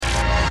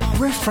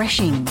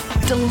refreshing,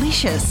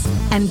 delicious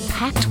and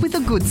packed with the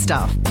good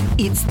stuff.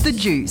 It's The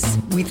Juice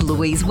with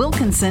Louise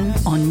Wilkinson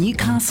on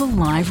Newcastle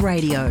Live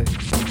Radio.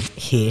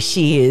 Here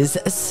she is,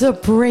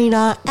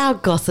 Sebrina, our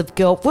gossip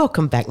girl.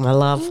 Welcome back, my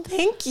love.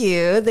 Thank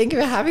you. Thank you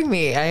for having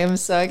me. I am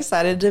so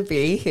excited to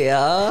be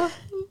here.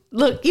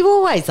 Look, you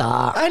always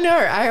are. I know.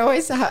 I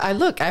always I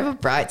have a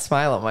bright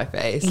smile on my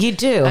face. You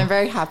do. I'm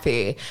very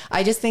happy.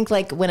 I just think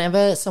like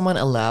whenever someone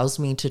allows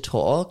me to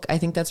talk, I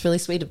think that's really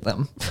sweet of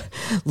them.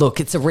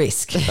 Look, it's a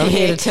risk. I'm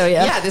here to tell you.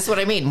 Yeah, this is what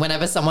I mean.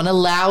 Whenever someone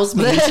allows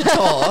me to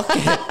talk,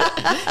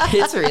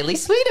 it's really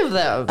sweet of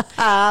them.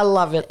 I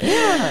love it.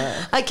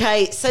 Yeah.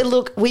 Okay, so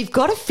look, we've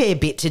got a fair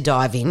bit to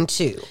dive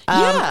into.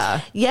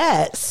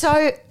 Yeah.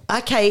 So,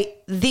 okay,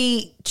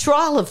 the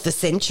trial of the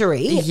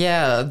century.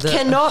 Yeah.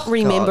 Cannot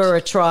remember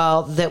a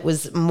trial that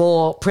was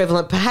more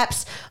prevalent.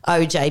 Perhaps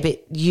OJ,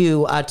 but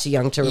you are too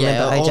young to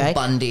remember OJ. Or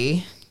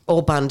Bundy.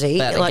 Or Bundy.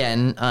 But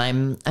again,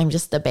 I'm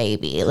just a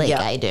baby. Like,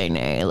 I don't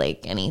know,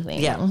 like, anything.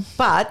 Yeah.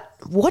 But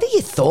what are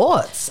your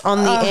thoughts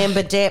on the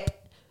Amber Depp?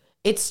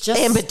 It's just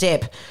Amber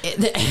Depp.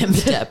 The Amber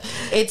Depp.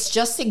 It's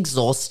just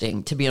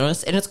exhausting, to be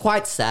honest, and it's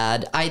quite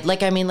sad.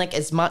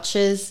 As much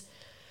as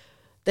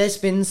there's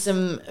been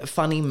some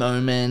funny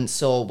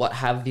moments or what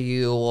have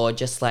you, or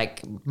just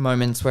like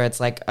moments where it's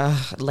like,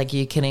 like,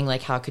 you're kidding,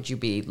 like, how could you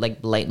be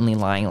like blatantly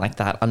lying like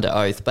that under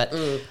oath? But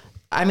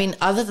I mean,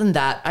 other than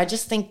that, I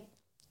just think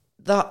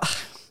the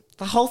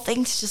whole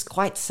thing's just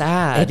quite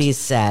sad. It is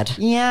sad.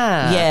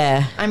 Yeah.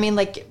 Yeah. I mean,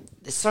 like,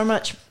 so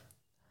much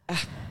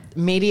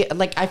media,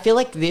 like, I feel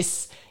like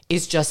this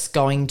is just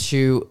going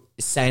to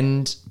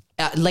send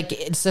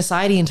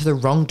society into the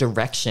wrong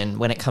direction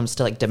when it comes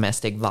to like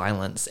domestic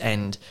violence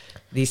and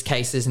these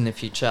cases in the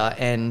future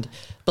and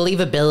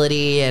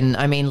believability. And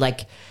I mean,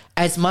 like,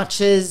 as much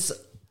as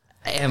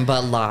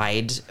Amber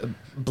lied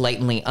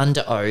blatantly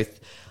under oath,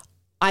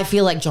 I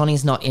feel like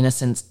Johnny's not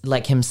innocent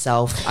like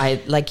himself.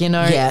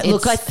 Yeah,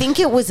 look, I think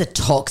it was a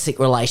toxic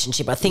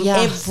relationship. I think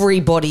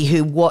everybody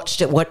who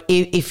watched it,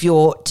 if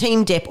you're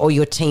Team Depp or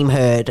you're Team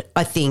Heard,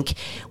 I think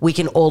we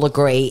can all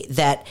agree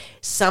that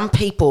some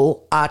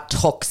people are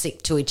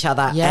toxic to each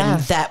other,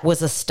 and that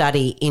was a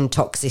study in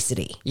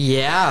toxicity.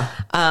 Yeah.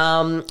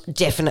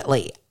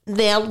 Definitely.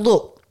 Now,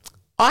 look,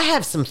 I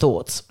have some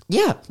thoughts.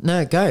 Yeah,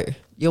 no, go.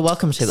 You're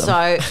welcome to them. So,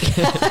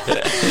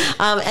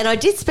 and I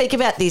did speak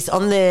about this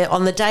on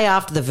the day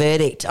after the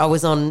verdict. I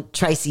was on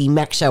Tracy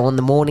Mack's show on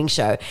the morning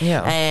show,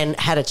 and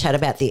had a chat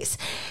about this.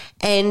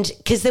 And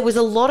because there was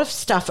a lot of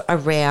stuff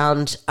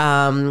around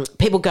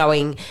people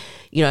going,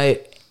 you know,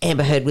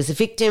 Amber Heard was a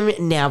victim.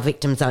 Now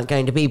victims aren't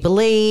going to be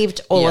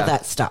believed. All of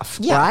that stuff,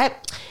 right?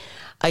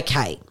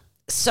 Okay,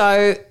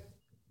 so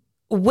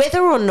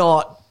whether or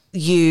not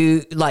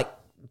you like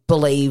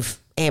believe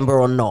Amber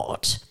or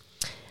not,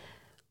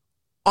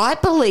 I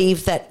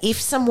believe that if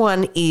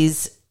someone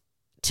is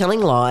telling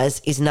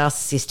lies, is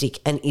narcissistic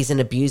and is an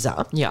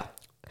abuser. Yeah.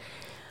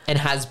 And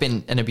has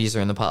been an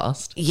abuser in the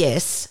past.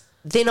 Yes.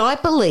 Then I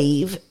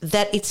believe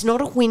that it's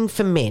not a win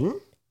for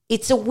men.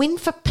 It's a win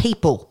for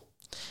people.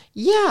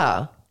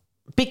 Yeah.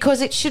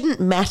 Because it shouldn't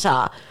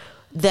matter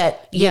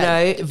that, you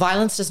know,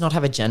 violence does not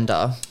have a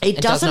gender. It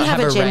doesn't have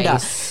a gender.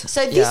 race.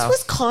 So this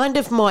was kind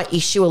of my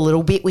issue a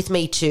little bit with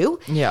me too.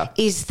 Yeah.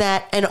 Is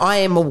that, and I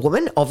am a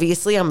woman,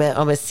 obviously I'm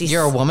a cis.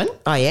 You're a woman?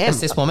 I am. A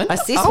cis woman? A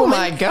cis woman? woman.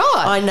 Oh my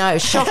God. I know.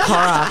 Shock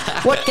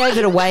horror. What gave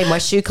it away? My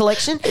shoe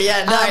collection?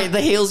 Yeah, no,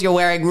 the heels you're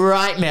wearing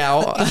right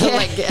now.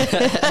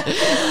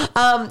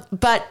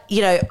 But,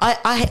 you know,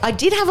 I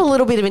did have a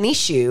little bit of an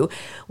issue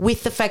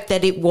with the fact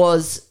that it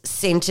was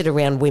centered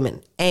around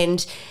women.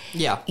 And,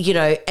 you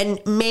know, and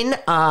men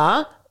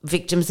are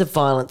victims of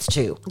violence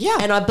too. Yeah.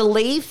 And I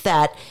believe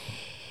that,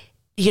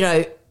 you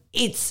know,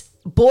 it's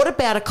brought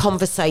about a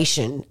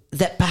conversation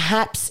that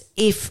perhaps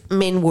if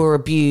men were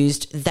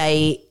abused,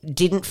 they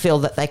didn't feel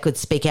that they could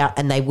speak out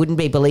and they wouldn't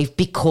be believed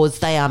because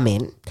they are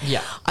men.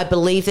 Yeah. I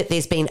believe that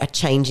there's been a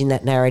change in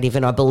that narrative,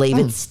 and I believe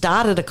it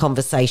started a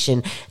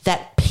conversation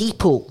that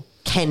people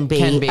can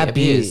be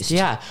abused.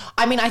 Yeah.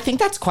 I mean, I think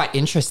that's quite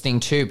interesting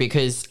too,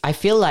 because I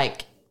feel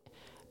like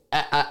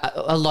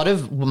a lot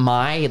of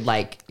my,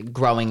 like,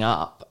 growing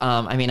up,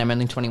 I mean, I'm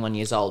only 21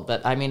 years old,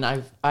 but I mean,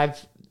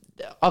 I've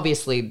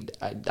obviously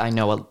I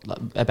know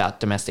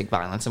about domestic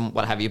violence and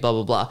what have you, blah,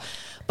 blah, blah.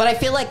 But I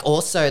feel like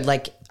also,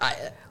 like,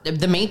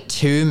 the Me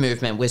Too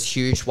movement was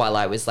huge while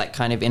I was, like,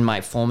 kind of in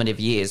my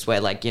formative years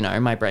where, like, you know,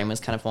 my brain was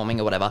kind of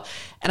forming or whatever.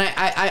 And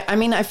I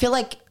mean, I feel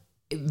like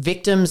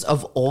victims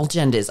of all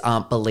genders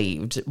aren't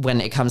believed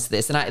when it comes to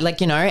this. And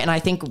I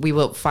think we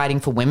were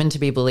fighting for women to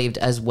be believed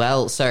as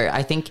well. So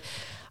I think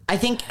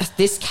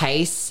this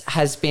case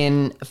has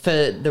been,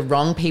 for the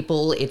wrong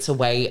people, it's a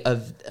way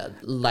of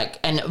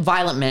and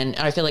violent men,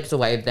 I feel like it's a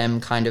way of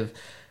them kind of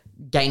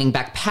gaining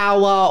back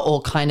power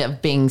or kind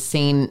of being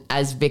seen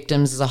as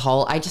victims as a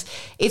whole.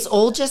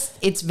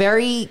 It's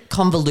very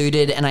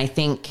convoluted, and I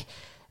think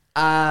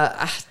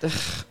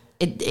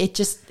it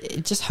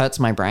just hurts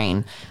my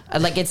brain.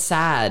 Like, it's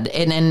sad.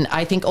 And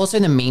I think also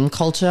the meme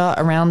culture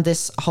around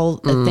this whole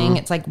thing,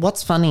 it's like,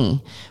 what's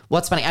funny?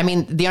 I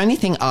mean, the only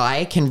thing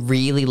I can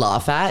really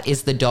laugh at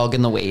is the dog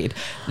and the weed.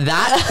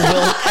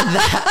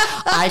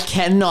 That I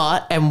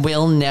cannot and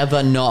will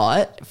never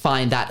not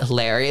find that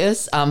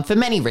hilarious, for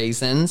many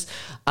reasons.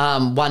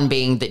 One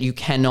being that you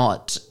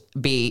cannot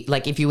be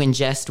like, if you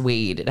ingest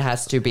weed, it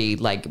has to be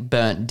like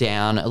burnt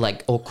down,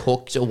 like, or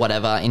cooked or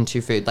whatever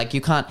into food. Like, you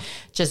can't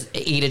just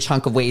eat a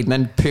chunk of weed and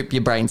then poop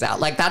your brains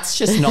out. Like, that's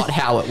just not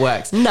how it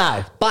works.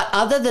 No. But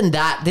other than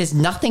that, there's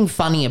nothing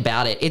funny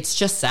about it. It's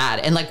just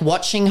sad. And like,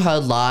 watching her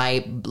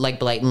lie like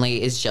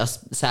blatantly is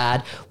just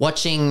sad.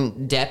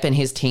 Watching Depp and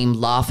his team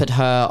laugh at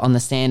her on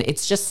the stand,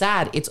 it's just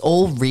sad. It's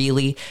all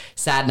really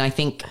sad. And I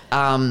think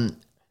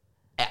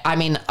I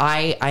mean,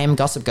 I am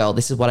Gossip Girl.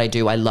 This is what I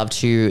do. I love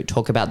to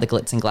talk about the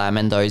glitz and glam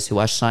and those who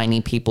are shiny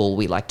people,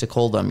 we like to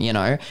call them, you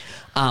know,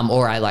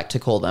 or I like to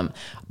call them.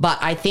 But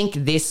I think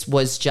this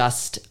was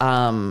just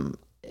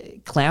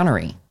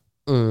clownery.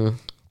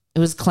 It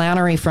was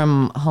clownery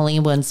from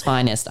Hollywood's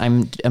finest.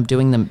 I'm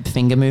doing the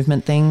finger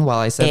movement thing while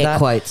I said Air that.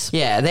 quotes.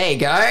 Yeah, there you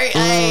go.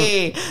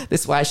 Hey,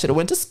 this is why I should have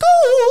went to school.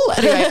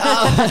 Anyway,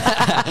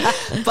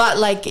 but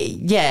like,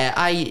 yeah,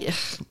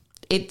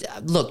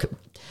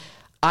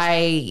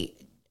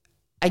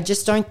 I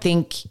just don't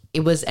think it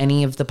was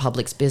any of the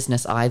public's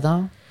business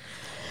either.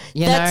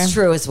 That's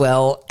true as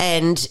well.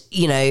 And,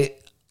 you know,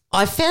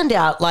 I found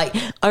out, like,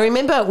 I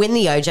remember when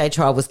the OJ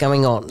trial was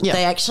going on,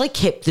 they actually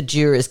kept the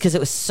jurors, because it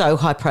was so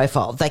high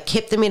profile. They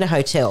kept them in a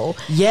hotel.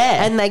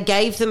 Yeah. And they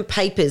gave them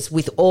papers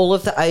with all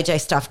of the OJ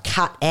stuff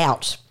cut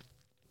out.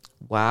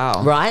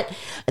 Wow. Right?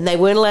 And they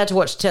weren't allowed to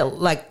watch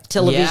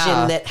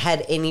television that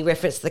had any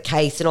reference to the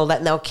case and all that.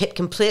 And they were kept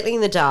completely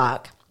in the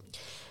dark.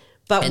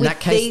 But and that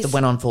case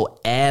went on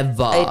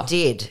forever. It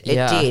did.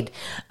 It did.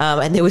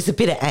 And there was a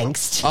bit of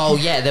angst. Oh,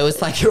 yeah. There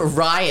was like a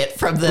riot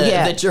from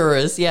the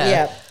jurors.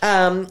 Yeah.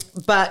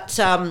 But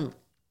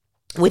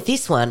with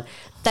this one,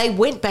 they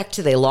went back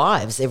to their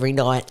lives every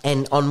night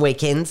and on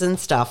weekends and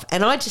stuff.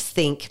 And I just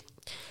think,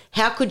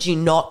 how could you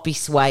not be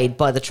swayed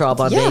by the trial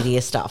by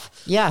media stuff?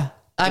 Yeah.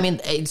 I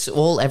mean, it's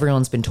all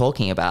everyone's been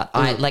talking about.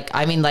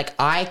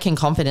 I can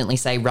confidently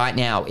say right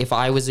now, if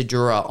I was a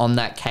juror on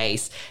that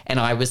case and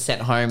I was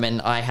sent home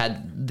and I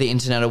had the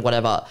internet or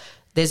whatever,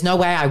 there's no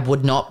way I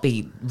would not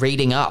be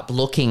reading up,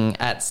 looking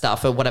at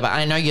stuff or whatever.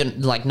 I know you're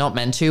like not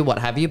meant to, what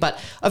have you,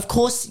 but of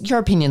course your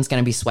opinion's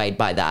going to be swayed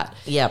by that.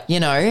 Yeah. You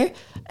know,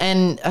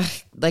 and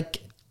it's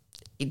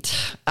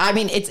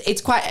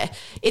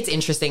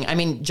interesting. I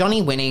mean,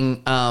 Johnny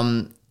winning,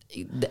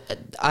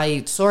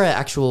 I saw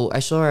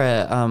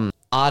a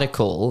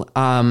article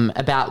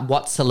about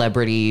what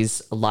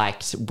celebrities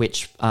liked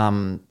which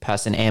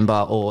person,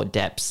 Amber or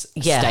Depp's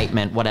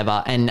statement,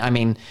 whatever. And I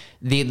mean,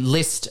 the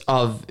list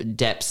of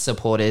Depp's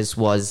supporters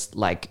was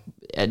like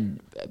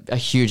a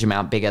huge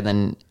amount bigger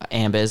than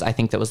Amber's. I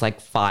think there was like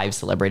 5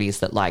 celebrities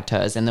that liked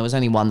hers, and there was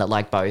only one that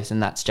liked both,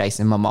 and that's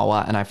Jason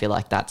Momoa. And I feel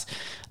like that's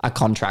a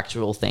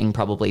contractual thing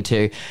probably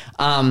too.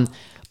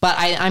 But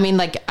I mean,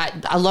 like,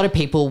 a lot of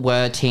people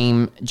were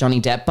team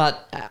Johnny Depp,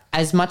 but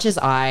as much as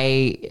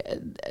I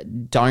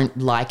don't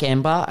like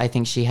Amber, I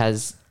think she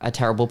has a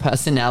terrible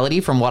personality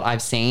from what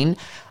I've seen.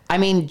 I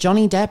mean,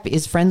 Johnny Depp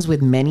is friends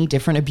with many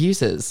different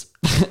abusers,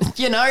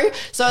 you know?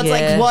 So it's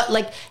like, what,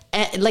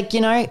 like,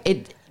 you know,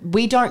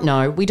 we don't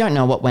know. We don't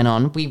know what went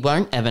on. We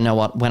won't ever know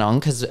what went on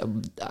because,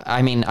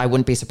 I mean, I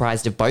wouldn't be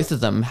surprised if both of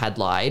them had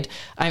lied.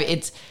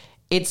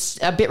 It's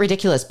a bit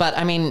ridiculous, but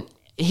I mean,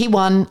 he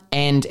won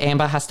and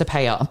Amber has to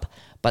pay up.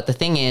 But the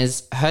thing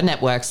is, her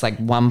net worth's like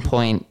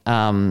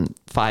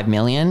 1.5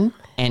 million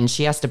and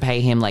she has to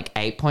pay him like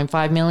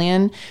 8.5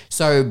 million.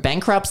 So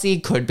bankruptcy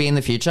could be in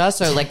the future.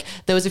 So like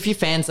there was a few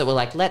fans that were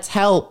like, let's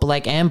help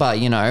like Amber,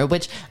 you know,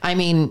 which I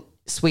mean,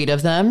 sweet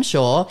of them,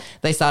 sure.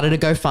 They started a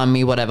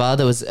GoFundMe, whatever.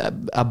 There was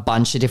a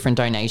bunch of different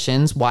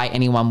donations. Why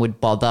anyone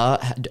would bother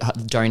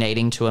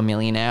donating to a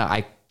millionaire,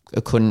 I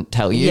couldn't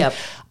tell you. Yep.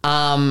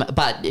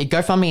 But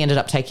GoFundMe ended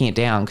up taking it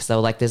down because they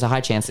were like, there's a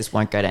high chance this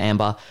won't go to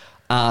Amber.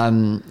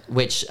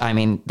 Which, I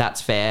mean,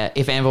 that's fair.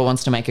 If Amber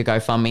wants to make a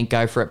GoFundMe,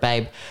 go for it,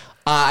 babe.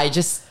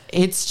 It's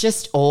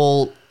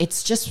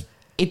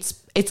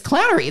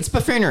clownery. It's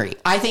buffoonery.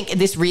 I think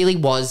this really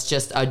was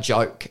just a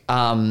joke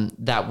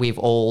that we've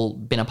all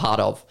been a part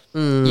of.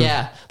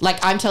 Yeah. Like,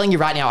 I'm telling you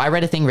right now, I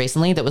read a thing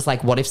recently that was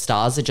like, what if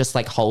stars are just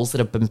like holes that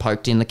have been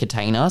poked in the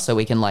container so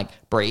we can like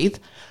breathe?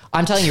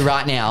 I'm telling you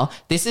right now,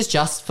 this is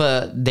just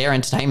for their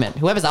entertainment.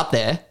 Whoever's up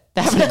there,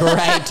 they're having a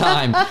great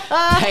time.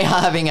 They are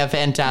having a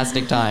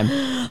fantastic time.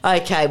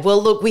 Okay.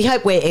 Well, look, we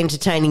hope we're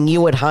entertaining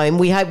you at home.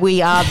 We hope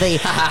we are the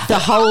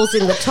holes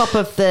in the top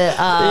of the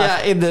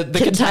in the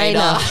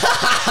container.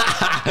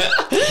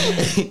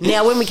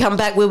 Now, when we come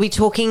back, we'll be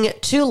talking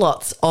to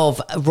lots of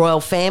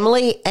royal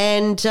family,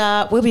 and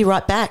we'll be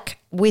right back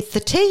with the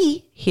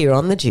tea here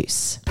on The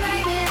Juice.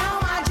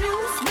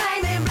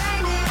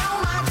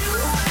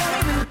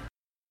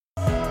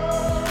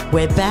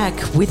 We're back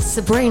with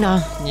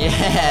Sebrina.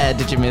 Yeah,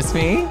 did you miss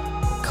me?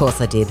 Of course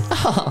I did.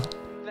 Oh.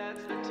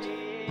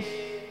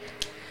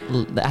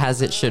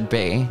 as it should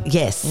be.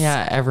 Yes.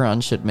 Yeah,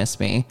 everyone should miss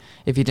me.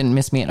 If you didn't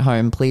miss me at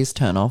home, please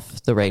turn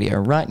off the radio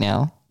right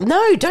now.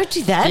 No, don't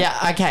do that.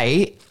 Yeah,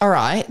 okay. All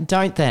right.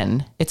 Don't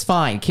then. It's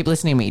fine. Keep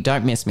listening to me.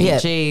 Don't miss me. Yeah.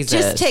 Jesus.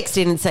 Just text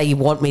in and say you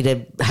want me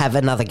to have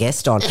another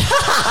guest on.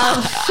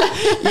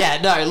 Yeah,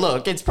 no,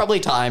 look, it's probably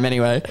time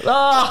anyway.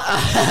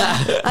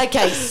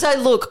 Okay, so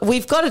look,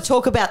 we've got to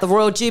talk about the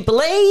Royal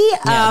Jubilee.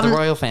 Yeah, the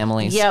royal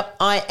families. Yep,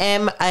 I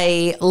am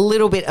a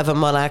little bit of a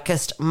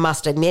monarchist,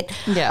 must admit.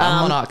 Yeah,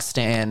 a monarch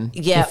stan,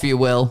 yeah. if you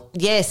will.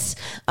 Yes,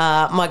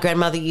 my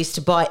grandmother used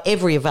to buy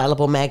every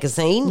available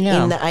magazine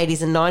in the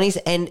 80s and 90s,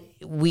 and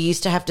we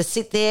used to have to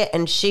sit there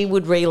and she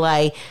would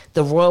relay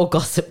the royal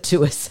gossip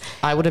to us.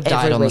 I would have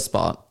died on the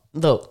spot.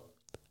 Look.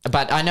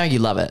 But I know you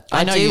love it.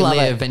 I know do you love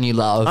live it. and you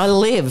love. I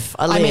live.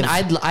 I mean,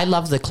 I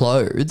love the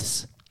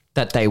clothes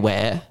that they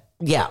wear.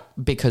 Yeah.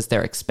 Because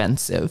they're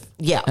expensive.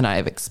 Yeah. And I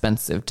have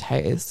expensive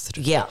taste.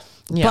 Yeah.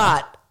 Yeah.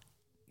 But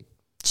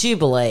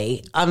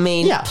Jubilee, I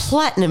mean,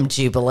 Platinum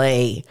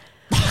Jubilee.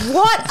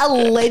 What a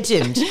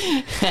legend.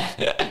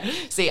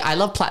 See, I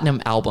love platinum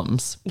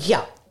albums.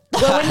 Yeah.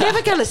 Well, we're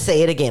never going to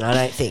see it again, I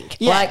don't think.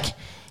 Yeah. Like,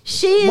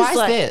 she is Why is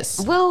like, this?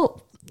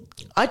 Well,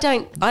 I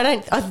don't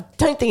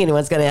think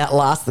anyone's going to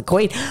outlast the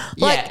Queen.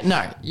 Like, Yeah,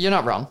 no, you're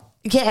not wrong.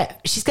 yeah,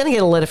 she's going to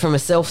get a letter from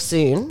herself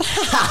soon.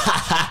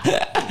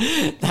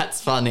 That's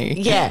funny.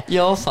 Yeah.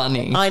 You're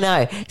funny. I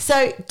know.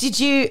 So, did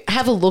you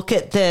have a look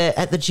at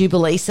the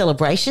Jubilee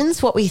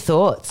celebrations? What were your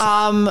thoughts?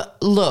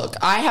 Look,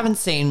 I haven't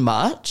seen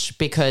much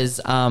because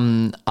You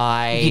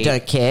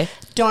don't care.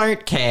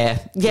 Don't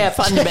care. Yeah.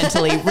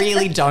 Fundamentally,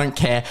 really don't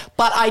care.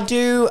 But I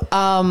do,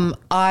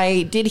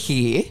 I did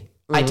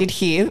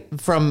hear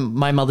from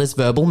my mother's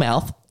verbal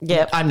mouth.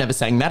 Yep. I'm never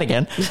saying that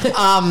again.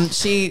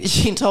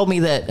 She told me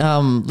that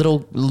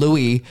little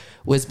Louis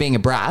was being a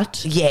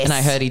brat. Yes. And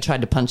I heard he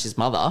tried to punch his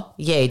mother.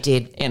 Yeah, he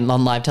did.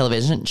 On live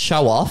television.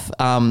 Show off.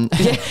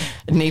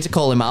 Need to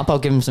call him up. I'll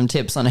give him some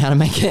tips on how to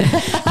make it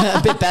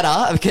a bit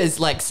better because,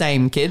 like,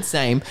 same kids,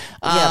 same.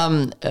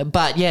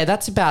 But, yeah,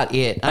 that's about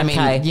it. I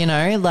mean, you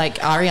know, like,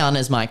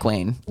 Ariana's my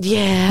queen.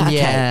 Yeah. Okay.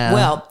 Yeah.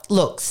 Well,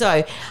 look,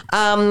 so,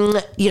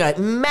 you know,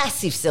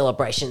 massive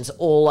celebrations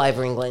all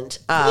over England.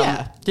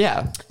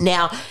 Yeah.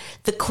 Now,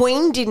 the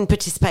Queen didn't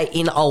participate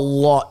in a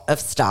lot of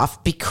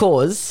stuff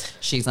because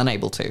She's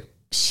unable to.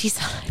 she's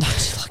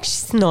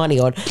 90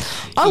 odd.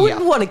 I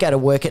wouldn't want to go to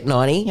work at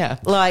 90. Yeah.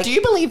 Like, do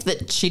you believe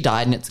that she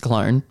died and it's a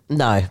clone?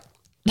 no.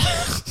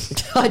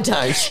 I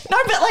don't. No,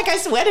 but like I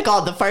swear to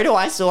God, the photo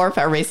I saw of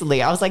her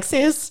recently, I was like,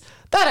 sis,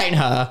 that ain't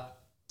her.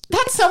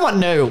 That's someone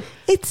new.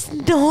 It's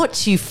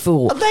not, you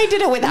fool. They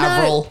did it with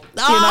Avril.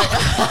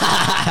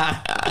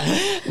 Oh.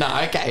 No,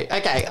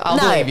 okay. I'll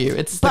believe you.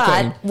 It's the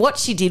Queen. But what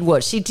she did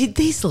was she did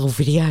these little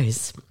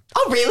videos.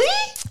 Oh, really?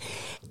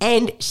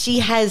 And she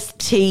has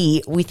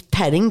tea with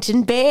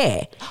Paddington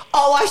Bear.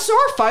 Oh, I saw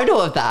a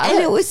photo of that.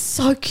 And it was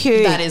so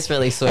cute. That is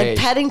really sweet. And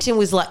Paddington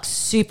was like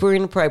super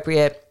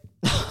inappropriate.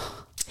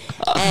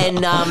 And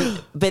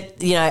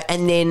but you know,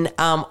 and then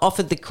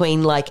offered the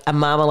Queen like a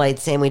marmalade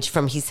sandwich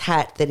from his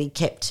hat that he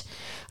kept.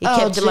 He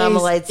kept a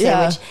marmalade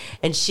sandwich,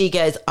 and she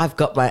goes, "I've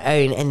got my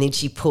own." And then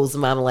she pulls the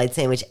marmalade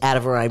sandwich out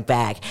of her own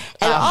bag.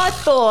 And I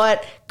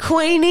thought,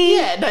 Queenie,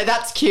 yeah, no,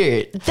 that's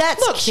cute. That's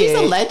Look, cute. she's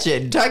a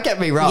legend. Don't get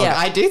me wrong. Yeah.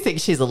 I do think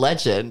she's a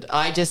legend.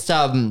 I just,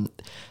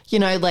 you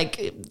know,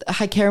 like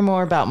I care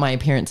more about my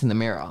appearance in the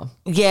mirror.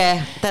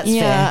 Yeah, that's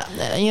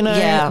fair. You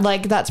know,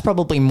 like that's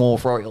probably more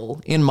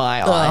royal in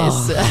my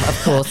eyes.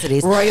 Of course it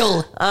is.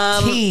 Royal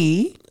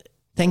tea.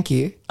 Thank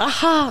you.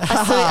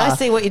 I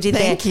see what you did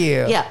there. Thank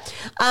you. Yeah.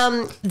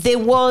 There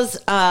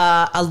was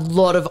a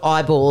lot of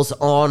eyeballs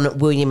on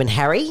William and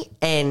Harry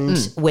and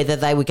whether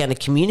they were going to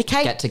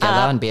communicate. Get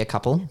together and be a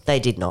couple. They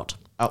did not.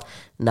 Oh,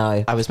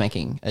 no. I was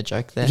making a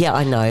joke there. Yeah,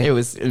 I know. It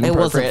was It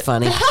wasn't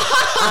funny. So,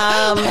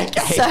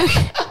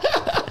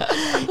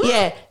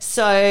 yeah.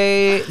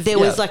 So there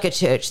was like a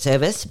church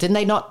service. Did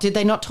they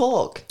not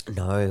talk?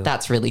 No.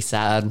 That's really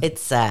sad.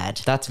 It's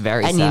sad. That's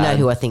very and sad. you know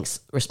who I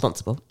think's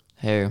responsible?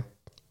 Who?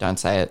 Don't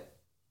say it.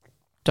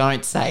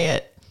 Don't say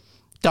it.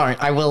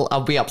 Don't. I'll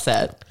be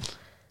upset.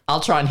 I'll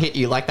try and hit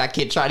you like that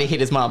kid tried to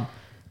hit his mum.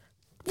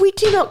 We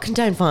do not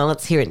condone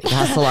violence here at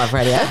Newcastle Live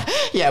Radio.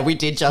 Yeah, we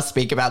did just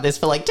speak about this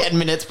for like 10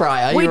 minutes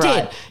prior. We You're did.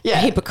 Right. Yeah.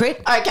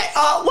 Hypocrite. Okay.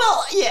 Oh,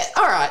 well, yeah.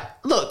 All right.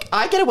 Look,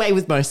 I get away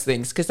with most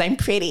things because I'm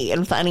pretty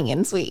and funny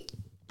and sweet.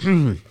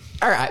 All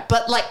right.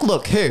 But like,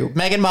 look, who?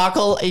 Meghan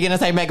Markle? Are you going to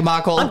say Meghan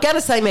Markle? I'm going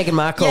to say Meghan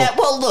Markle. Yeah,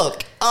 well,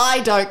 look,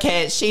 I don't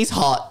care. She's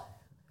hot.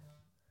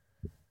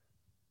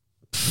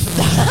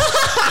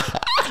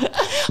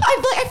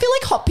 I feel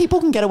like hot people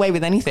can get away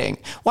with anything.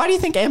 Why do you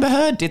think Amber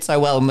Herd did so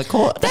well in the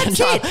court? That's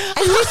it.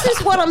 And this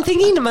is what I'm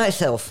thinking to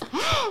myself.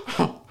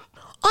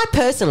 I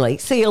personally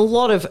see a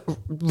lot of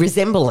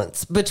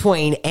resemblance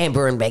between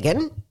Amber and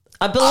Meghan.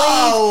 I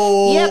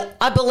believe,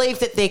 I believe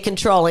that they're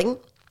controlling.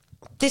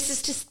 This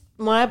is just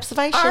my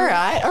observation. All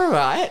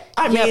right.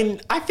 I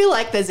mean, I feel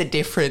like there's a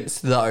difference,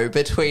 though,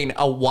 between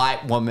a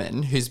white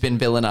woman who's been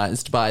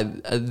villainized by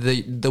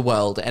the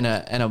world and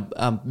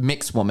a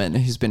mixed woman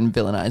who's been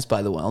villainized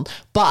by the world.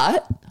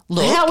 But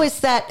look, how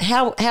is that?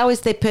 How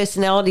is their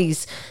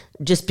personalities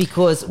just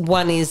because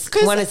one is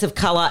of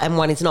colour and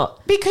one is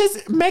not?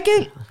 Because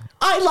Megan,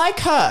 I like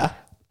her.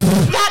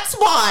 That's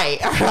why,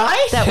 all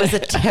right? That was a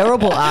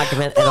terrible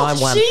argument, and I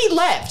won.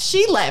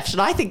 She left,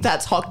 and I think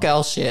that's hot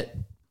girl shit.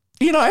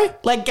 You know,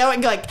 like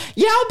going like,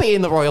 yeah, I'll be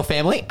in the royal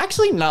family.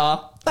 Actually,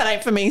 nah, that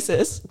ain't for me,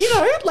 sis. You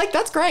know, like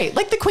that's great.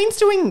 Like the Queen's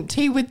doing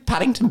tea with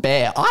Paddington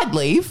Bear. I'd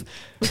leave.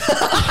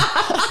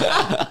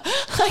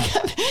 Like,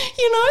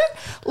 you know,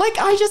 like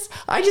I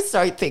just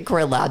don't think we're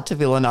allowed to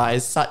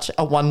villainize such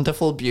a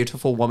wonderful,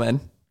 beautiful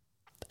woman.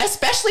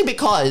 Especially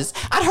because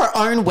at her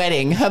own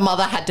wedding, her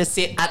mother had to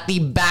sit at the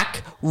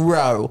back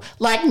row.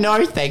 Like,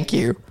 no, thank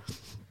you.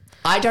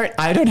 I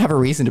don't have a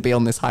reason to be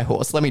on this high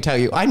horse. Let me tell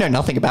you, I know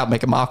nothing about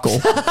Meghan Markle.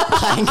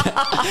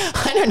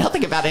 I know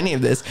nothing about any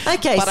of this.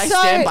 Okay, but I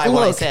stand by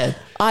what I said.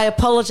 I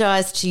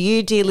apologise to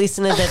you, dear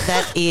listener,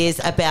 that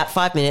is about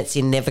 5 minutes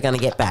you're never going to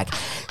get back.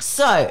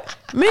 So,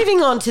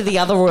 moving on to the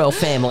other royal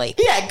family.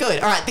 Yeah,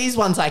 good. All right, these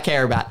ones I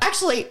care about.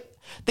 Actually,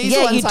 these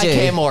ones I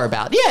care more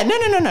about. Yeah, no,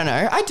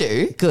 I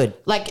do. Good.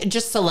 Like,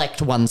 just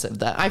select ones of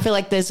that. I feel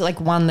like there's like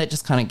one that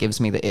just kind of gives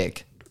me the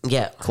ick.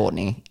 Yeah.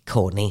 Courtney.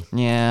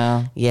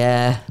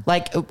 Yeah.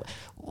 Like,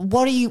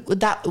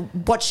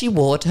 what she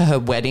wore to her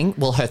wedding,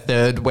 well, her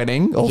third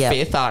wedding or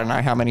fifth, I don't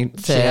know how many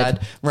she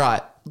had.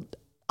 Right.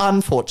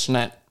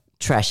 Unfortunate.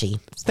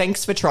 Trashy.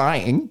 Thanks for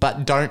trying,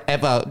 but don't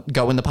ever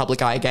go in the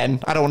public eye again.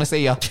 I don't want to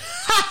see you.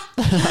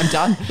 I'm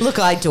done. Look,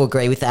 I do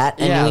agree with that.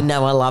 And we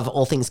know I love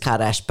all things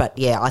Kardashian, but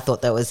yeah, I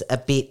thought that was a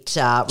bit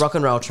rock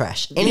and roll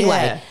trash.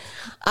 Anyway.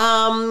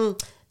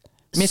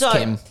 Miss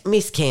Kim.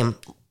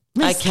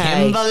 Miss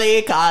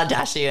Kimberly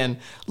Kardashian.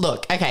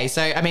 Look, okay,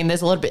 so, I mean,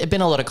 there's been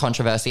a lot of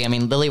controversy. I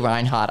mean, Lily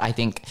Reinhart, I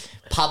think,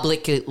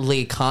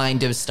 publicly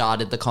kind of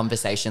started the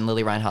conversation.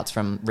 Lily Reinhart's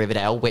from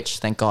Riverdale, which,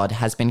 thank God,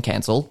 has been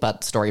cancelled,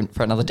 but story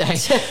for another day.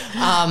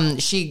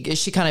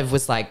 She kind of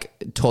was, like,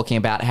 talking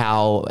about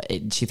how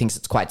she thinks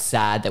it's quite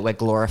sad that we're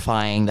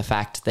glorifying the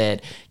fact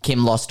that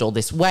Kim lost all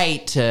this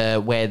weight to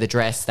wear the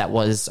dress that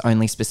was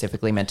only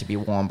specifically meant to be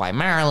worn by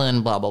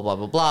Marilyn, blah, blah, blah,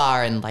 blah,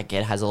 blah, and, like,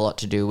 it has a lot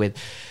to do with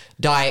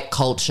diet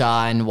culture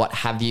and what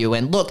have you.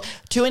 And look,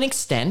 to an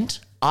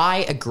extent,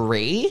 I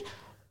agree.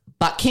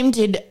 But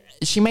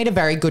she made a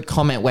very good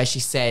comment where she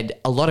said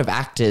a lot of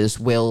actors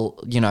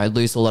will, you know,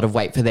 lose a lot of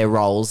weight for their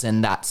roles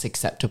and that's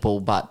acceptable.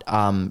 But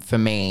for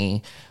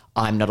me,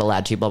 I'm not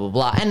allowed to, blah, blah,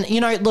 blah. And, you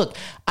know, look,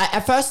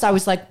 at first I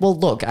was like, well,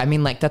 look, I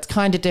mean, like, that's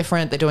kind of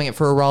different. They're doing it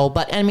for a role.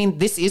 But, I mean,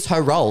 this is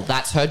her role.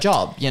 That's her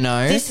job, you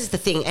know? This is the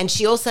thing. And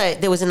she also,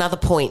 there was another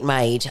point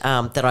made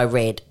that I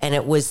read, and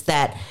it was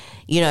that,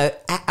 you know,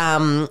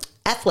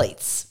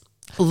 athletes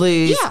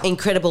lose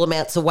incredible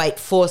amounts of weight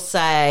for,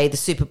 say, the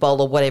Super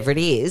Bowl or whatever it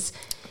is.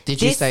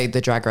 Did you say the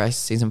Drag Race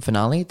season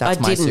finale? That's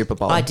my Super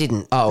Bowl. I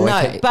didn't. Oh, no,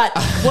 okay. But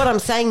what I'm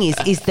saying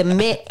is the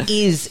Met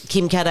is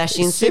Kim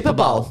Kardashian's Super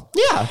Bowl.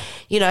 Yeah.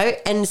 You know,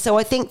 and so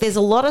I think there's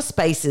a lot of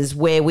spaces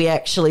where we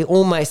actually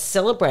almost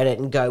celebrate it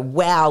and go,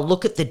 wow,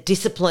 look at the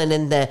discipline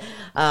and the,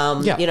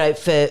 you know,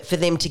 for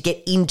them to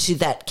get into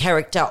that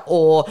character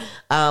or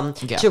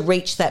to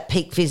reach that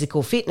peak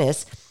physical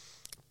fitness.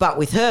 But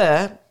with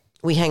her,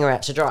 we hang her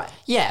out to dry.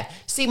 Yeah.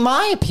 See,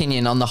 my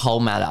opinion on the whole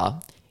matter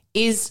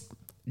is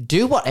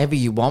do whatever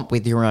you want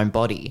with your own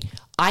body.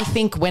 I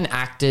think when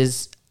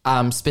actors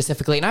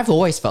specifically, and I've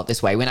always felt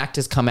this way, when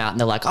actors come out and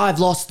they're like, oh, I've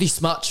lost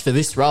this much for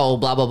this role,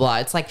 blah, blah, blah.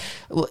 It's like,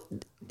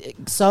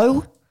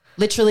 so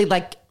literally,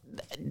 like,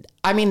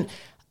 I mean,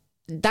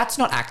 that's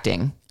not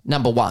acting.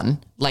 Number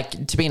one,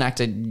 like, to be an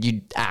actor, you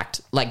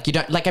act. Like, you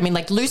don't, like, I mean,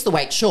 like, lose the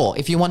weight, sure.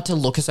 If you want to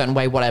look a certain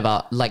way,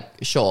 whatever, like,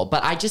 sure.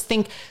 But I just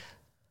think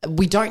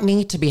we don't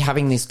need to be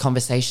having these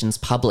conversations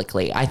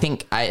publicly. I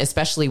think,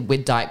 especially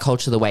with diet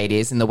culture the way it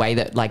is and the way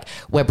that, like,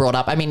 we're brought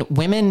up. I mean,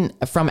 women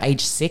from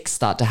age 6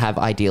 start to have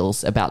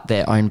ideals about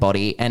their own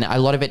body, and a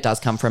lot of it does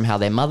come from how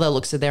their mother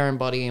looks at their own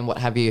body and what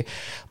have you.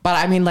 But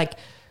I mean, like,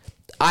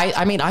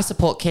 I mean, I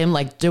support Kim.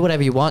 Like, do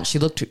whatever you want. She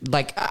looked,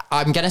 like,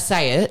 I'm going to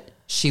say it.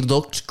 She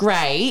looked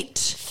great.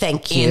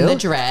 Thank you. In the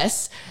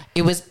dress.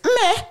 It was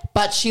meh,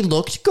 but she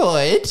looked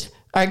good.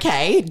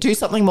 Okay, do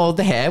something more with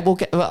the hair.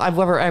 I've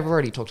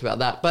already talked about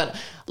that. But,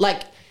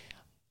 like,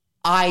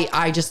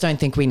 I just don't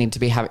think we need to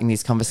be having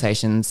these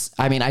conversations.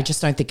 I mean, I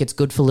just don't think it's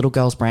good for little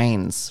girls'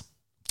 brains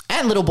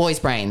and little boys'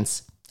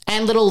 brains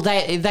and little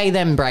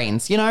them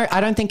brains. You know, I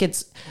don't think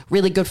it's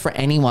really good for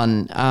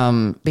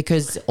anyone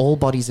because all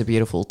bodies are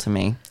beautiful to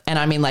me. And,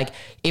 I mean, like,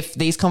 if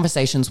these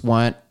conversations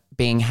weren't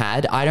being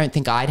had, I don't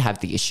think I'd have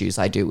the issues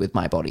I do with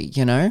my body,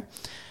 you know?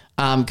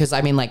 Because,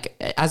 I mean, like,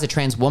 as a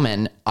trans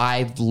woman,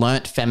 I've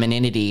learnt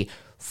femininity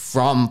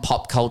from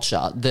pop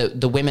culture.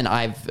 The women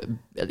I've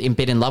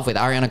been in love with,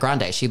 Ariana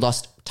Grande, she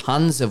lost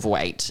tons of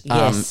weight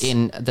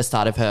in the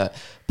start of her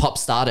pop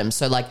stardom.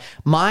 So like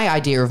my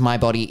idea of my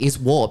body is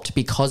warped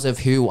because of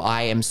who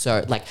I am.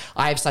 So like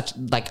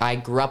I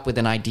grew up with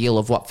an ideal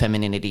of what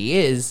femininity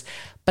is,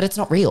 but it's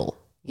not real.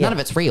 Yeah. None of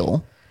it's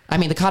real. I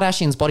mean, the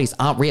Kardashians' bodies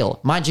aren't real.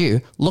 Mind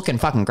you, looking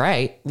fucking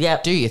great.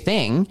 Yeah. Do your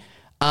thing.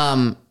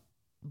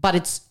 But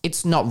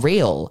it's not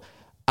real.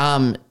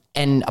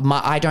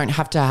 I don't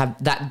have to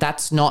have that.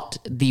 That's not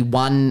the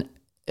one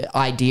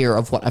idea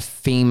of what a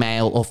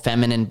female or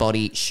feminine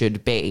body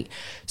should be.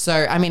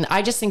 So, I mean,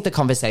 I just think the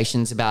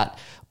conversations about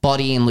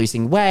body and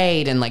losing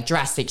weight and like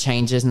drastic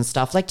changes and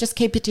stuff, like just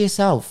keep it to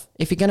yourself.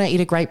 If you're going to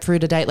eat a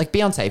grapefruit a day, like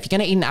Beyonce, if you're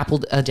going to eat an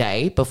apple a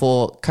day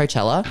before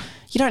Coachella,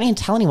 you don't need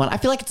to tell anyone. I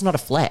feel like it's not a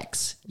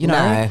flex, you know?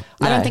 No.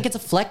 I don't think it's a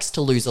flex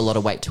to lose a lot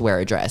of weight to wear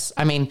a dress.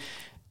 I mean,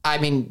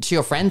 to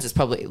your friends, it's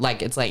probably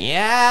like, it's like,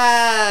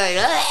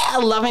 yeah,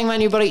 loving my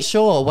new body,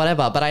 sure,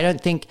 whatever. But I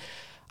think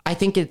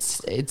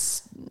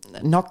it's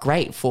not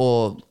great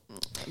for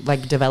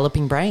like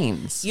developing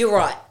brains. You're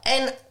right.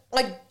 And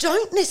I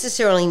don't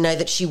necessarily know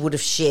that she would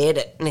have shared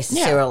it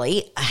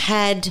necessarily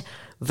had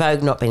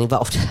Vogue not been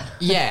involved.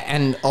 Yeah,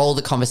 and all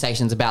the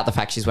conversations about the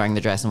fact she's wearing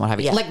the dress and what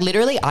have you. Yeah. Like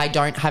literally, I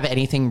don't have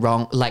anything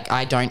wrong. Like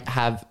I don't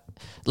have,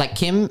 like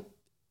Kim,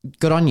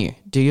 good on you.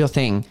 Do your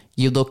thing.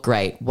 You look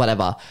great,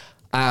 whatever.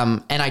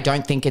 And I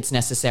don't think it's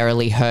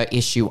necessarily her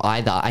issue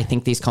either. I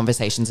think these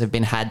conversations have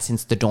been had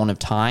since the dawn of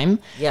time.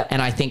 Yeah.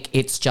 And I think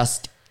it's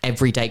just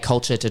everyday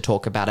culture to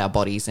talk about our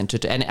bodies and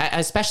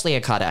especially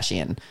a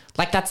Kardashian.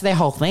 Like that's their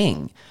whole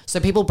thing. So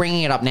people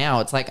bringing it up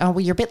now, it's like, oh, well,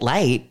 you're a bit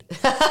late.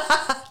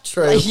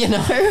 True. You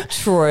know?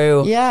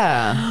 True.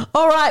 Yeah.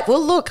 All right.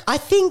 Well, look, I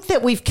think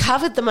that we've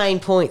covered the main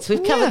points.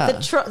 We've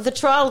covered the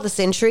trial of the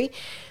century.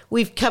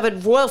 We've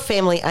covered royal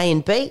family A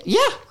and B. Yeah.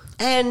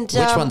 And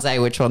which one's A,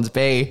 which one's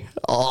B?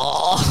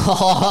 Oh.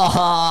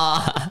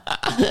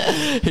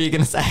 Who are you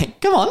going to say?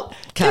 Come on.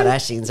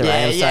 Kardashians are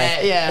A.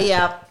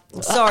 Yeah.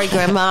 Sorry,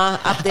 Grandma,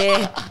 up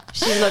there.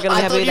 She's not going to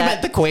be happy with that. I thought you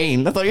meant the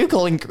Queen. I thought you were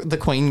calling the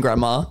Queen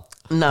Grandma.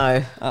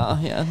 No. Oh,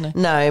 yeah.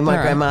 No,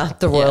 my grandma,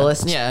 the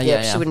royalist.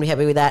 Yeah. She wouldn't be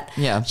happy with that.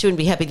 Yeah. She wouldn't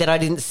be happy that I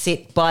didn't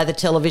sit by the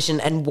television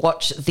and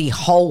watch the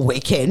whole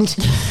weekend.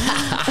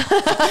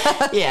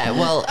 Yeah,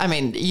 well, I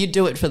mean, you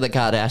do it for the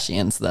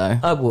Kardashians, though.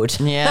 I would.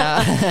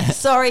 Yeah.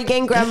 Sorry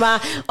again, Grandma.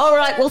 All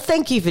right, well,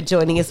 thank you for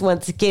joining us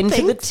once again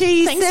for the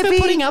tea, Thanks Sebby.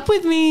 for putting up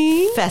with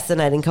me.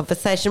 Fascinating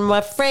conversation,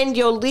 my friend.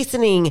 You're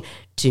listening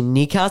to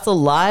Newcastle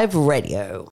Live Radio.